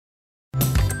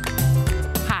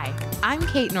I'm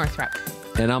Kate Northrup.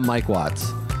 And I'm Mike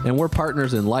Watts. And we're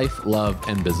partners in life, love,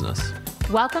 and business.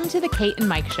 Welcome to the Kate and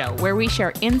Mike Show, where we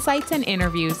share insights and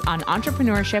interviews on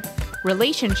entrepreneurship,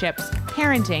 relationships,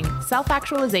 parenting,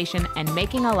 self-actualization, and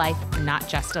making a life, not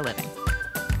just a living.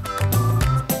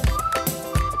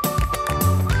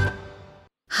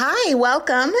 Hi,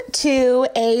 welcome to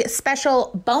a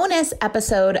special bonus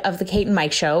episode of the Kate and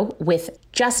Mike Show with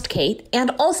just Kate, and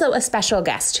also a special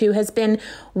guest who has been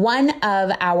one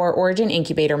of our Origin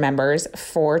Incubator members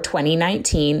for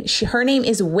 2019. Her name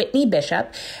is Whitney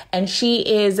Bishop, and she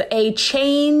is a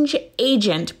change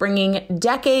agent bringing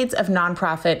decades of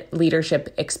nonprofit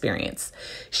leadership experience.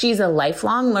 She's a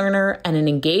lifelong learner and an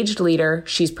engaged leader.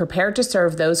 She's prepared to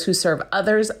serve those who serve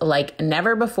others like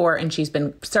never before, and she's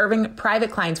been serving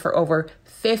private clients for over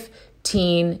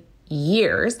 15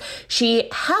 years. She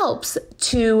helps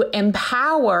to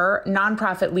empower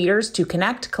nonprofit leaders to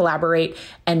connect, collaborate,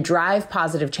 and drive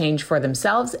positive change for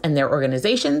themselves and their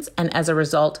organizations, and as a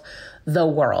result, the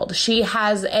world. She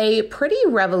has a pretty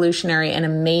revolutionary and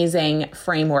amazing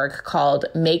framework called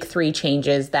Make 3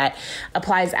 Changes that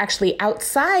applies actually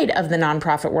outside of the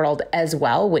nonprofit world as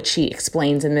well, which she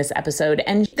explains in this episode.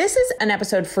 And this is an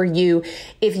episode for you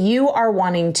if you are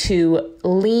wanting to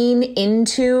lean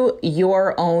into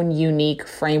your own unique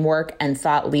framework and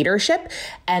thought leadership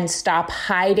and stop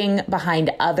hiding behind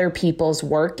other people's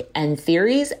work and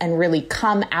theories and really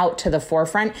come out to the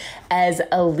forefront as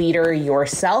a leader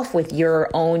yourself with your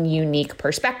own unique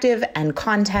perspective and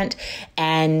content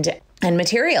and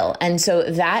material. And so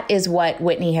that is what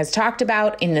Whitney has talked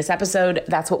about in this episode.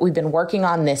 That's what we've been working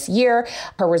on this year.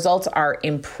 Her results are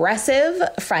impressive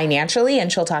financially, and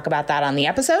she'll talk about that on the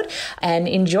episode. And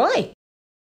enjoy.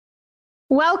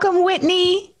 Welcome,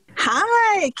 Whitney.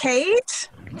 Hi, Kate.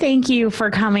 Thank you for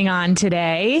coming on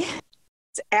today.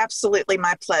 It's absolutely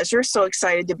my pleasure. So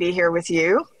excited to be here with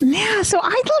you. Yeah, so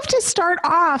I'd love to start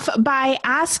off by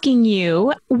asking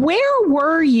you, where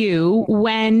were you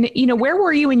where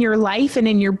were you in your life and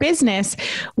in your business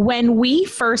when we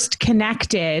first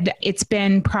connected? It's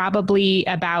been probably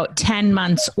about 10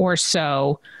 months or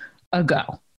so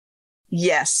ago.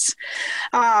 Yes.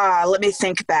 Let me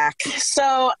think back.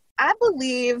 So I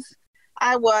believe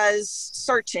I was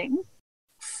searching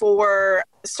for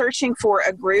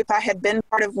a group. I had been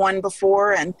part of one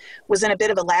before and was in a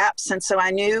bit of a lapse. And so I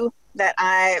knew that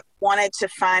I wanted to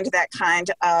find that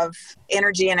kind of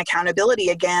energy and accountability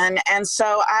again. And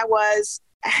so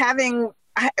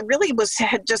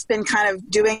had just been kind of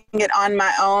doing it on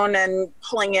my own and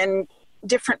pulling in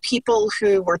different people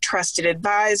who were trusted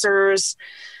advisors,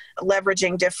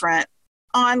 leveraging different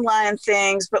online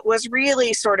things, but was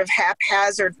really sort of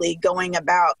haphazardly going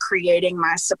about creating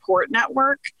my support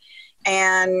network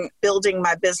and building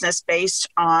my business based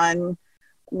on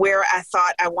where I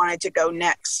thought I wanted to go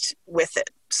next with it.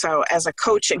 So as a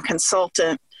coach and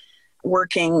consultant,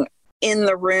 working in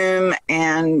the room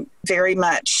and very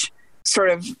much sort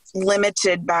of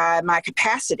limited by my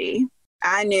capacity,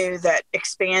 I knew that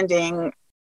expanding,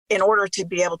 in order to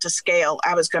be able to scale,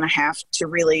 I was going to have to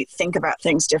really think about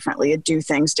things differently and do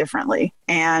things differently.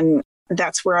 And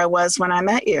that's where I was when I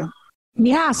met you.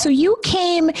 Yeah. So you've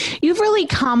really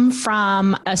come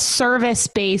from a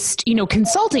service-based,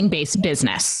 consulting-based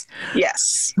business.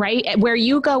 Yes. Right? Where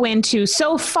you go into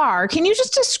so far. Can you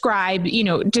just describe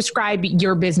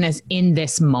your business in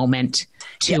this moment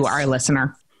to our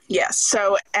listener? Yes.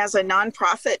 So as a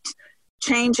nonprofit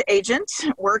change agent,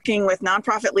 working with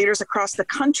nonprofit leaders across the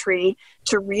country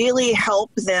to really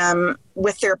help them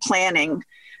with their planning.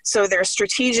 So their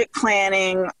strategic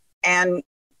planning, and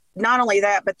not only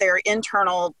that, but their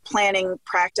internal planning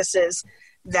practices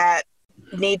that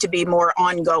need to be more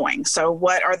ongoing. So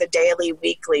what are the daily,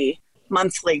 weekly,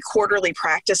 monthly, quarterly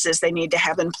practices they need to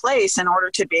have in place in order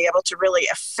to be able to really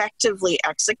effectively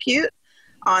execute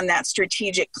on that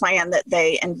strategic plan that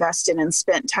they invested and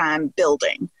spent time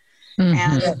building. Mm-hmm.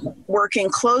 And working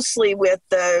closely with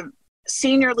the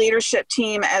senior leadership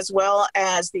team as well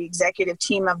as the executive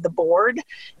team of the board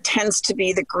tends to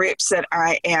be the groups that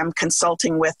I am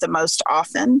consulting with the most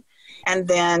often. And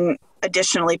then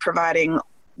additionally providing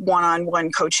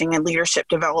one-on-one coaching and leadership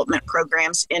development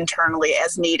programs internally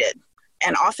as needed,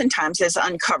 and oftentimes is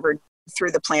uncovered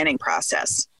through the planning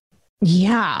process.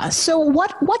 Yeah. So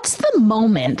what's the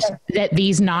moment that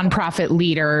these nonprofit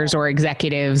leaders or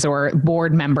executives or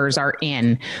board members are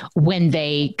in when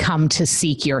they come to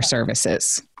seek your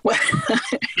services? Well,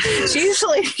 it's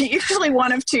usually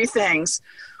one of two things.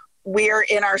 We're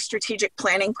in our strategic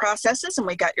planning processes and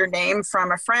we got your name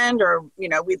from a friend, or,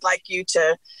 we'd like you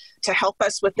to help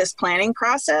us with this planning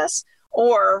process.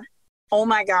 Or, oh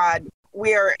my God,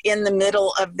 we are in the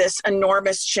middle of this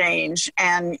enormous change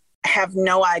and have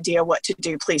no idea what to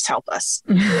do. Please help us.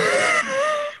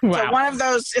 Wow.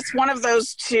 So it's one of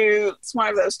those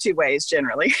two ways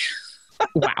generally.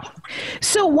 Wow.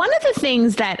 So one of the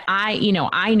things that I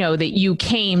know that you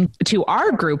came to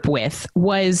our group with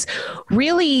was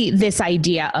really this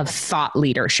idea of thought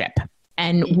leadership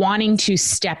and wanting to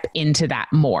step into that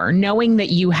more, knowing that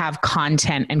you have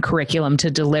content and curriculum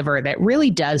to deliver that really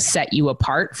does set you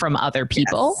apart from other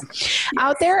people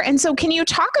out there. And so can you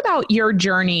talk about your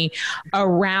journey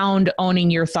around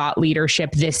owning your thought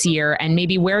leadership this year and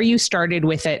maybe where you started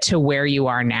with it to where you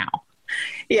are now?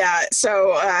 Yeah.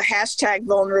 So hashtag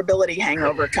vulnerability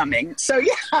hangover coming. So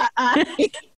yeah.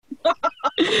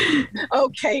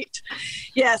 Oh, Kate.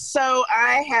 Yeah. So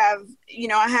I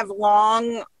have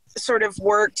long sort of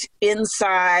worked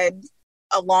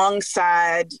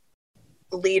alongside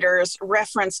leaders,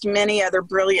 referenced many other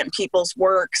brilliant people's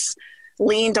works,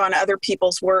 leaned on other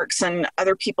people's works and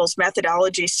other people's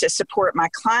methodologies to support my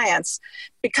clients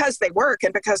because they work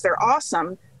and because they're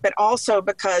awesome, but also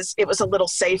because it was a little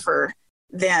safer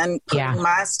than putting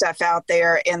my stuff out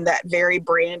there in that very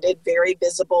branded, very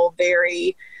visible,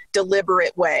 very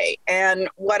deliberate way. And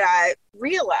what I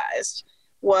realized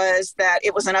was that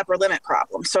it was an upper limit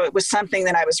problem. So it was something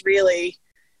that I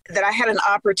had an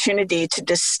opportunity to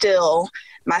distill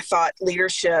my thought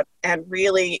leadership and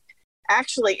really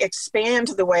actually expand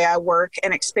the way I work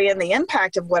and expand the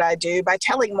impact of what I do by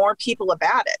telling more people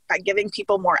about it, by giving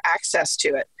people more access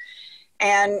to it.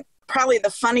 And probably the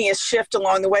funniest shift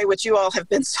along the way, which you all have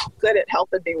been so good at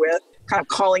helping me with, kind of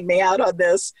calling me out on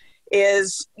this,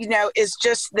 is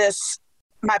just this,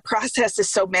 my process is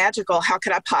so magical. How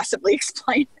could I possibly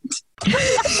explain it?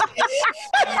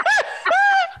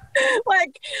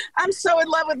 Like, I'm so in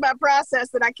love with my process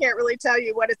that I can't really tell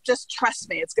you what it, just trust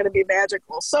me, it's going to be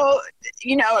magical. So,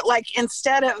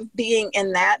 instead of being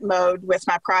in that mode with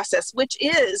my process, which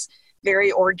is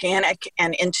very organic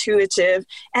and intuitive,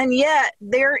 and yet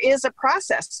there is a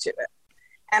process to it.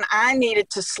 And I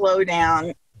needed to slow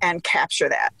down and capture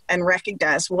that and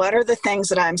recognize what are the things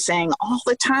that I'm saying all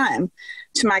the time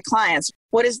to my clients.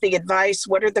 What is the advice?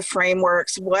 What are the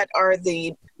frameworks? What are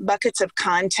the buckets of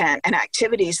content and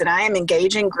activities that I am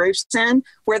engaging groups in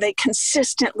where they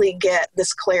consistently get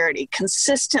this clarity,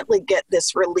 consistently get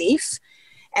this relief,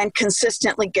 and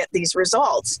consistently get these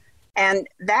results? And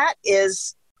that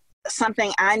is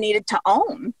something I needed to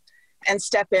own and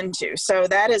step into. So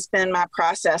that has been my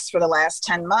process for the last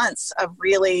 10 months of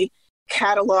really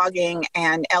cataloging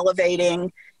and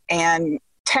elevating and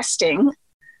testing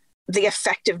the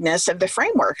effectiveness of the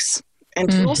frameworks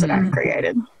and tools that I've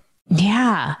created.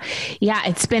 Yeah. Yeah.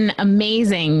 It's been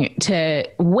amazing to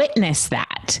witness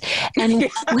that and,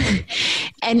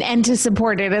 and to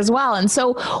support it as well. And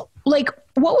so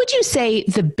what would you say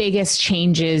the biggest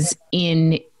changes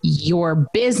in your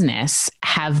business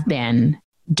have been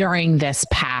during this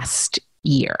past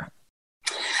year?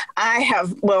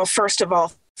 First of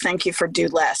all, thank you for do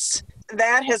less.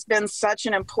 That has been such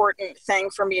an important thing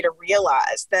for me to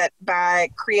realize, that by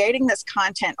creating this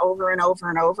content over and over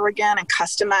and over again and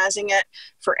customizing it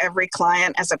for every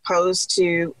client, as opposed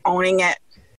to owning it,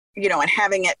 and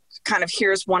having it kind of,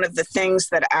 here's one of the things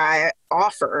that I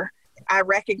offer, I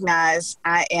recognize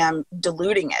I am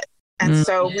diluting it. And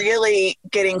so really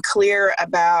getting clear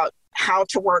about how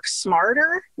to work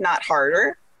smarter, not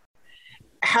harder,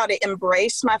 how to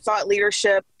embrace my thought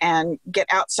leadership and get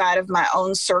outside of my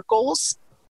own circles.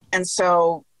 And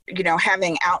so,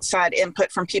 having outside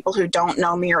input from people who don't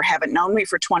know me or haven't known me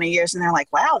for 20 years, and they're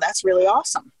like, wow, that's really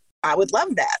awesome. I would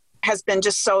love that, has been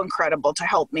just so incredible to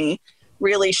help me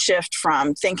really shift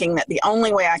from thinking that the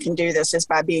only way I can do this is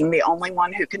by being the only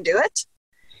one who can do it.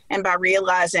 And by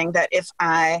realizing that if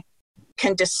I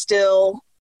can distill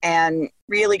and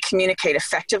really communicate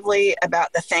effectively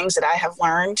about the things that I have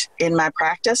learned in my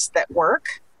practice that work,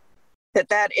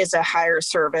 that is a higher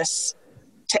service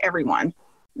to everyone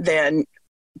than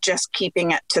just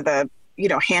keeping it to the,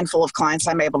 handful of clients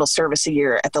I'm able to service a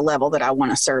year at the level that I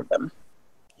want to serve them.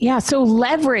 Yeah. So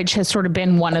leverage has sort of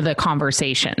been one of the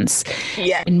conversations.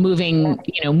 Yeah. And moving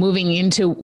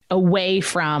into away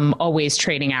from always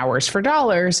trading hours for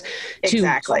dollars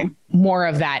to more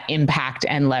of that impact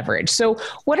and leverage. So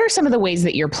what are some of the ways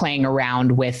that you're playing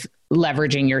around with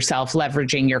leveraging yourself,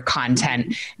 leveraging your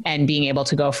content, and being able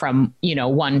to go from,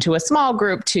 one to a small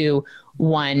group to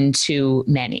one to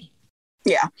many?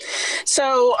 Yeah.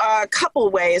 So a couple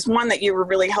ways. One that you were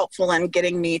really helpful in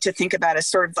getting me to think about is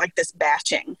sort of like this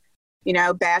batching.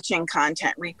 Batching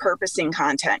content, repurposing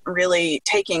content, really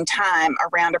taking time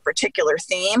around a particular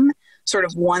theme, sort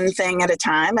of one thing at a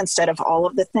time instead of all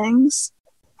of the things.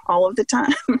 all of the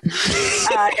time,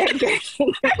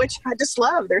 which I just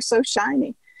love. They're so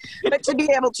shiny. But to be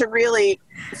able to really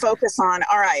focus on,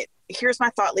 all right, here's my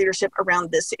thought leadership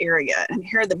around this area. And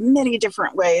here are the many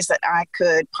different ways that I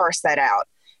could parse that out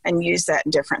and use that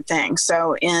in different things.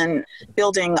 So in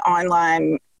building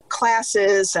online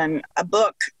classes and a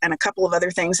book and a couple of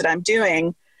other things that I'm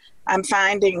doing, I'm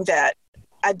finding that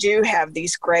I do have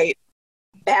these great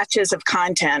batches of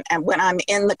content. And when I'm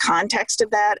in the context of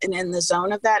that and in the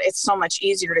zone of that, it's so much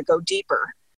easier to go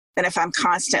deeper than if I'm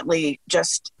constantly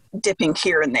just dipping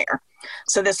here and there.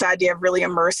 So this idea of really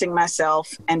immersing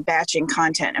myself and batching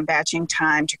content and batching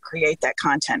time to create that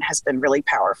content has been really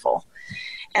powerful.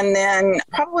 And then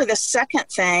probably the second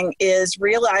thing is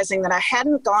realizing that I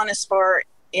hadn't gone as far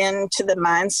into the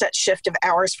mindset shift of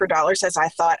hours for dollars as I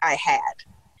thought I had.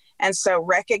 And so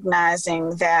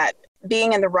recognizing that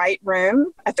being in the right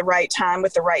room at the right time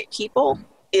with the right people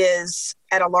is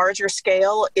at a larger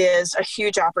scale is a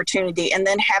huge opportunity. And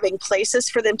then having places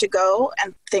for them to go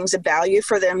and things of value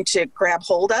for them to grab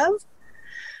hold of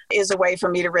is a way for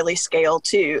me to really scale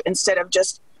too, instead of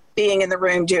just being in the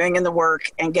room, doing in the work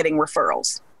and getting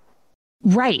referrals.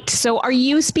 Right. So are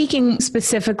you speaking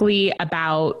specifically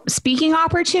about speaking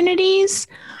opportunities?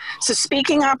 So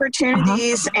speaking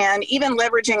opportunities and even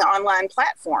leveraging online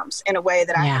platforms in a way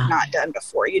that I have not done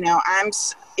before.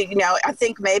 I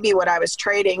think maybe what I was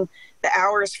trading the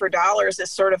hours for dollars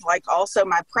is sort of like also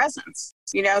my presence,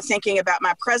 thinking about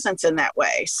my presence in that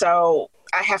way. So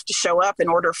I have to show up in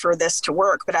order for this to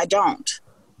work, but I don't.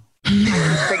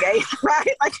 Right?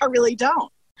 Like I really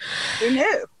don't. Who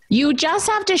knew? You just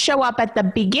have to show up at the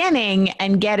beginning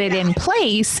and get it in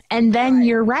place. And then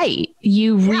you're right.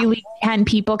 You really can,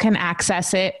 people can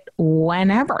access it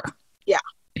whenever. Yeah.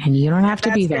 And you don't have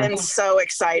to be there. That's been so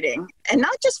exciting. And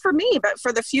not just for me, but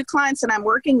for the few clients that I'm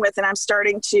working with and I'm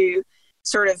starting to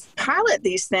sort of pilot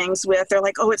these things with, they're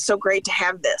like, oh, it's so great to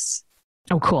have this.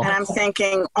 Oh, cool. And I'm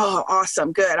thinking, oh,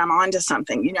 awesome. Good. I'm on to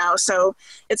something, So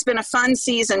it's been a fun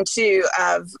season too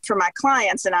for my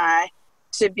clients and I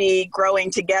to be growing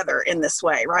together in this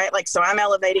way, right? Like, so I'm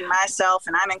elevating myself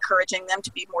and I'm encouraging them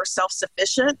to be more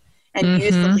self-sufficient and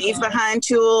use the leave behind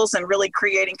tools and really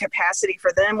creating capacity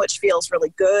for them, which feels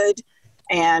really good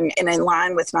and in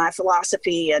line with my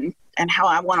philosophy and how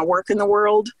I want to work in the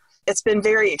world. It's been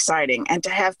very exciting. And to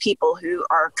have people who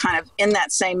are kind of in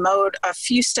that same mode, a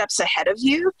few steps ahead of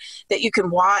you that you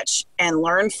can watch and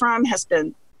learn from has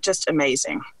been just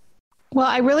amazing. Well,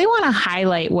 I really want to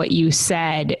highlight what you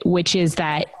said, which is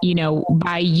that,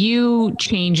 by you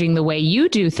changing the way you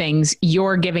do things,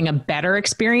 you're giving a better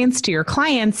experience to your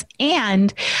clients.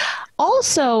 And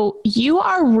also you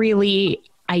are really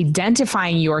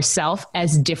identifying yourself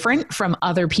as different from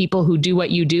other people who do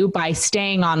what you do by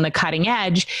staying on the cutting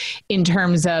edge in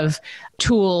terms of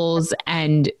tools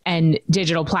and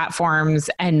digital platforms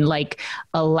and like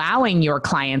allowing your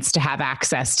clients to have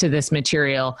access to this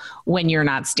material when you're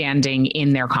not standing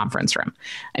in their conference room.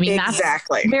 I mean,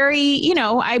 exactly. That's very,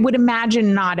 I would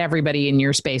imagine not everybody in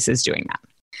your space is doing that.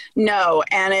 No.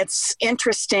 And it's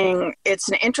interesting. It's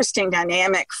an interesting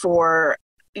dynamic for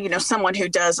someone who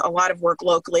does a lot of work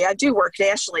locally. I do work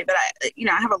nationally, but I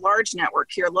have a large network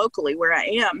here locally where I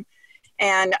am,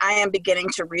 and I am beginning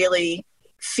to really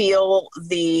feel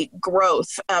the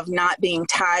growth of not being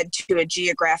tied to a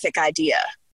geographic idea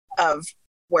of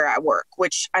where I work,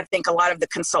 which I think a lot of the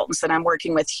consultants that I'm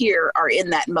working with here are in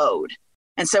that mode.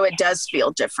 And so it does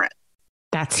feel different.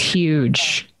 That's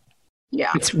huge.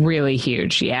 Yeah. It's really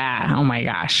huge. Yeah. Oh my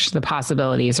gosh. The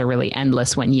possibilities are really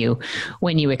endless when you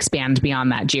expand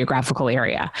beyond that geographical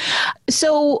area.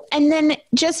 So, and then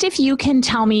just if you can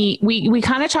tell me, we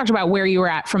kind of talked about where you were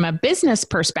at from a business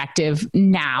perspective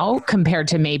now compared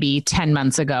to maybe 10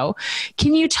 months ago.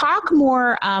 Can you talk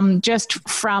more just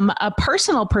from a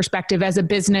personal perspective as a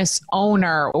business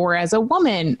owner or as a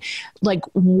woman, like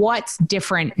what's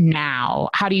different now?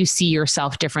 How do you see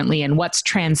yourself differently and what's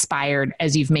transpired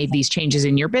as you've made these changes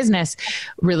in your business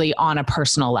really on a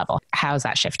personal level? How's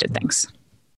that shifted things?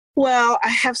 Well, I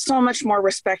have so much more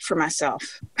respect for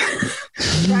myself,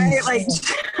 right? Like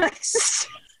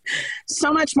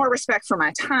so much more respect for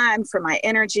my time, for my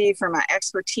energy, for my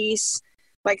expertise.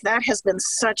 Like that has been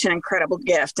such an incredible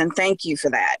gift. And thank you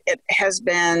for that. It has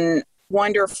been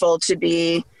wonderful to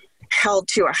be held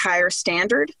to a higher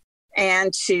standard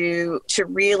and to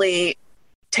really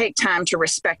take time to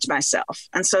respect myself.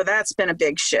 And so that's been a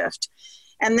big shift.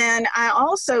 And then I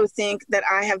also think that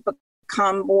I have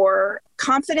become more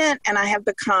confident and I have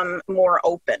become more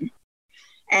open.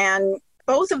 And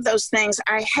both of those things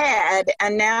I had,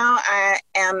 and now I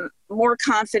am more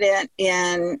confident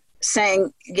in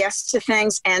saying yes to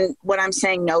things and what I'm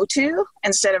saying no to,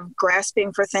 instead of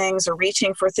grasping for things or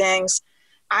reaching for things.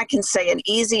 I can say an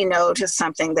easy no to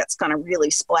something that's going to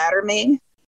really splatter me,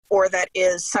 or that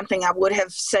is something I would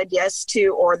have said yes to,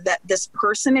 or that this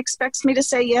person expects me to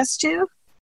say yes to.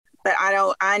 But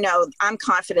I know I'm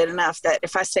confident enough that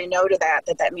if I say no to that,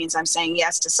 that means I'm saying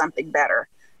yes to something better,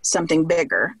 something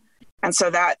bigger. And so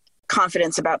that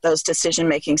confidence about those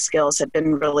decision-making skills have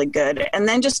been really good. And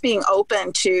then just being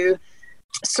open to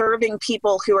serving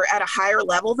people who are at a higher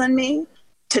level than me,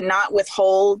 to not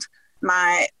withhold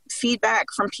my feedback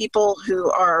from people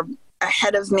who are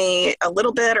ahead of me a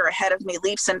little bit or ahead of me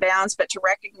leaps and bounds, but to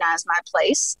recognize my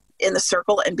place in the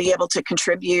circle and be able to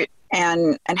contribute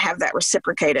and have that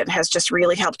reciprocated has just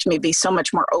really helped me be so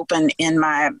much more open in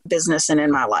my business and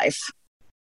in my life.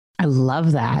 I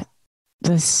love that.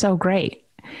 That's so great.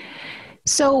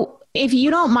 So if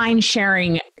you don't mind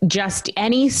sharing just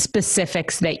any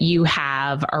specifics that you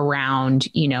have around,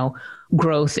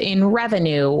 growth in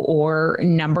revenue or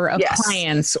number of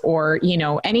clients or,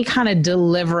 any kind of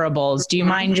deliverables, do you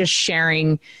mind just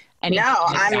sharing anything? No,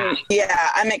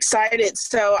 I'm excited.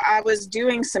 So I was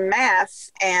doing some math,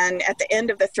 and at the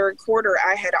end of the third quarter,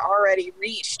 I had already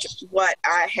reached what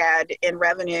I had in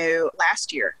revenue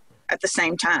last year at the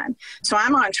same time. So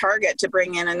I'm on target to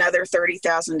bring in another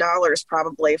 $30,000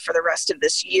 probably for the rest of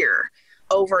this year,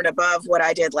 over and above what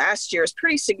I did last year. Is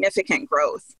pretty significant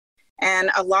growth.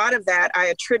 And a lot of that I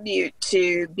attribute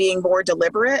to being more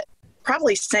deliberate,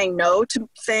 probably saying no to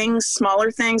things,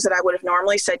 smaller things that I would have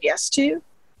normally said yes to,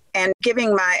 and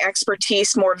giving my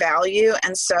expertise more value.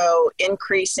 And so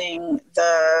increasing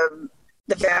the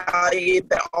value,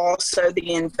 but also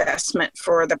the investment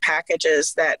for the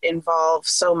packages that involve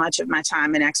so much of my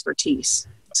time and expertise.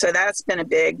 So that's been a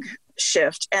big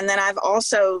shift. And then I've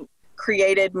also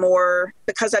created more,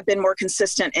 because I've been more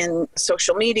consistent in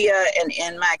social media and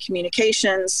in my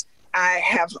communications, I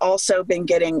have also been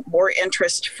getting more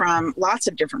interest from lots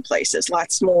of different places,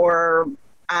 lots more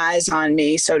eyes on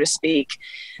me, so to speak,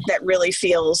 that really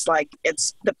feels like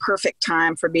it's the perfect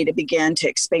time for me to begin to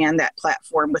expand that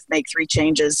platform with Make 3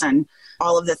 Changes and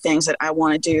all of the things that I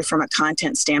want to do from a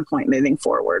content standpoint moving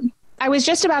forward. I was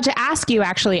just about to ask you,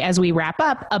 actually, as we wrap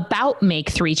up, about Make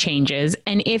 3 Changes,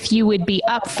 and if you would be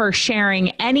up for sharing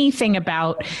anything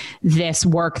about this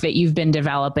work that you've been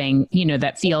developing,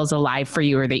 that feels alive for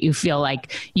you or that you feel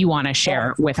like you want to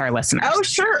share with our listeners. Oh,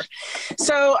 sure.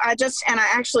 So I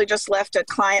actually just left a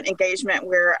client engagement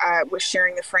where I was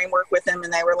sharing the framework with them,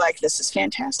 and they were like, this is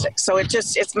fantastic. So it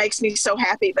makes me so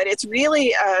happy, but it's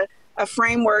really a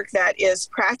framework that is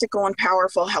practical and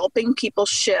powerful, helping people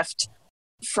shift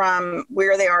from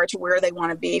where they are to where they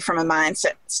want to be from a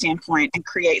mindset standpoint and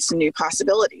create some new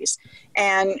possibilities.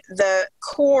 And the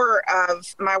core of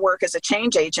my work as a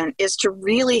change agent is to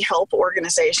really help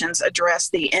organizations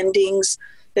address the endings,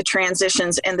 the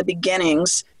transitions, and the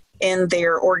beginnings in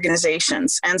their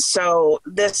organizations. And so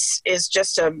this is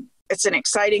it's an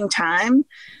exciting time,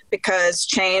 because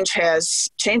change is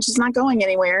not going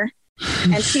anywhere.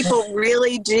 And people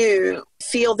really do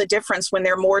feel the difference when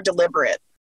they're more deliberate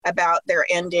about their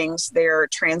endings, their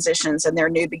transitions, and their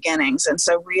new beginnings. And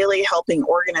so really helping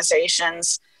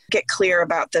organizations get clear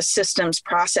about the systems,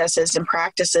 processes, and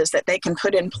practices that they can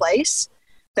put in place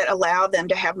that allow them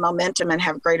to have momentum and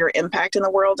have greater impact in the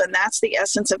world. And that's the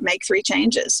essence of Make 3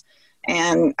 Changes.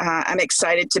 And I'm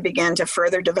excited to begin to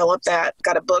further develop that.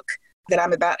 Got a book that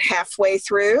I'm about halfway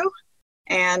through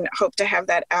and hope to have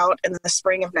that out in the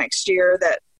spring of next year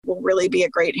that will really be a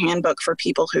great handbook for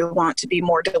people who want to be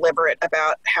more deliberate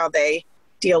about how they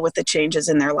deal with the changes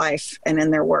in their life and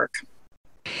in their work.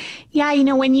 Yeah,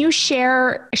 when you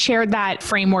shared that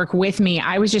framework with me,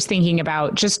 I was just thinking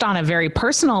about, just on a very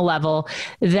personal level,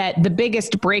 that the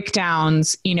biggest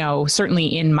breakdowns, certainly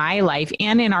in my life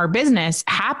and in our business,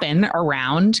 happen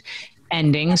around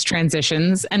endings,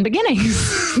 transitions, and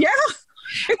beginnings. Yeah.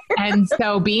 And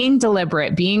so being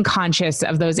deliberate, being conscious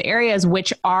of those areas,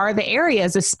 which are the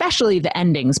areas, especially the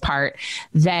endings part,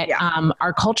 that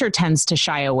our culture tends to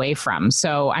shy away from.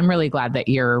 So I'm really glad that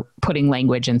you're putting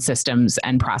language and systems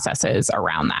and processes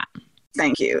around that.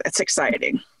 Thank you. It's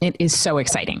exciting. It is so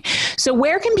exciting. So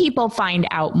where can people find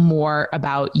out more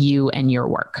about you and your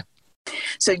work?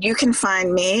 So you can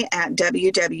find me at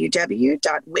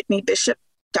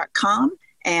www.whitneybishop.com.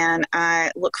 And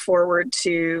I look forward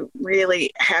to really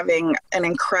having an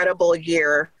incredible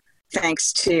year,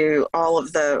 thanks to all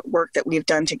of the work that we've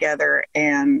done together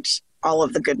and all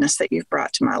of the goodness that you've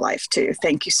brought to my life too.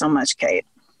 Thank you so much, Kate.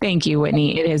 Thank you,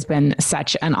 Whitney. It has been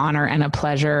such an honor and a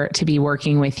pleasure to be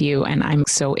working with you. And I'm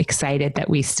so excited that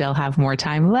we still have more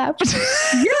time left.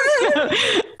 Yeah.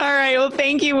 All right. Well,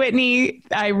 thank you, Whitney.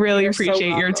 I really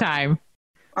appreciate your time.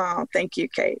 Oh, thank you,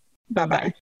 Kate.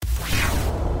 Bye-bye.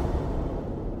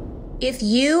 If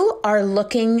you are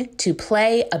looking to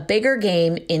play a bigger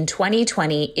game in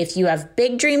 2020, if you have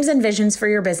big dreams and visions for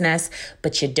your business,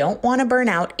 but you don't want to burn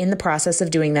out in the process of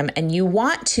doing them, and you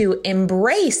want to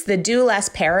embrace the do less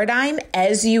paradigm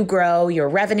as you grow your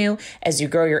revenue, as you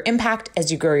grow your impact,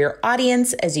 as you grow your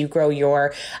audience, as you grow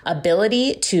your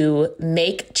ability to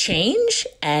make change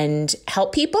and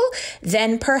help people,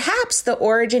 then perhaps the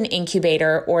Origin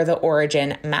Incubator or the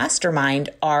Origin Mastermind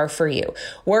are for you.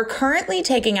 We're currently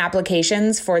taking applications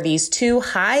for these 2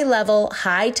 high-level,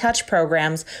 high-touch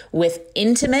programs with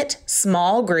intimate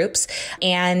small groups,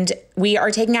 and we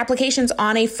are taking applications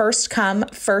on a first-come,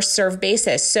 first-served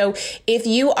basis. So if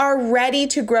you are ready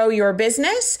to grow your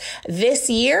business this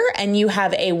year and you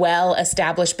have a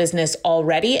well-established business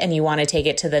already and you want to take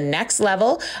it to the next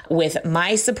level with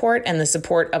my support and the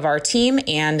support of our team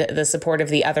and the support of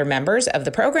the other members of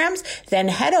the programs, then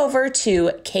head over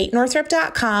to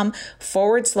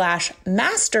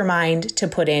katenorthrup.com/mastermind to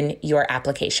put in your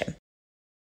application.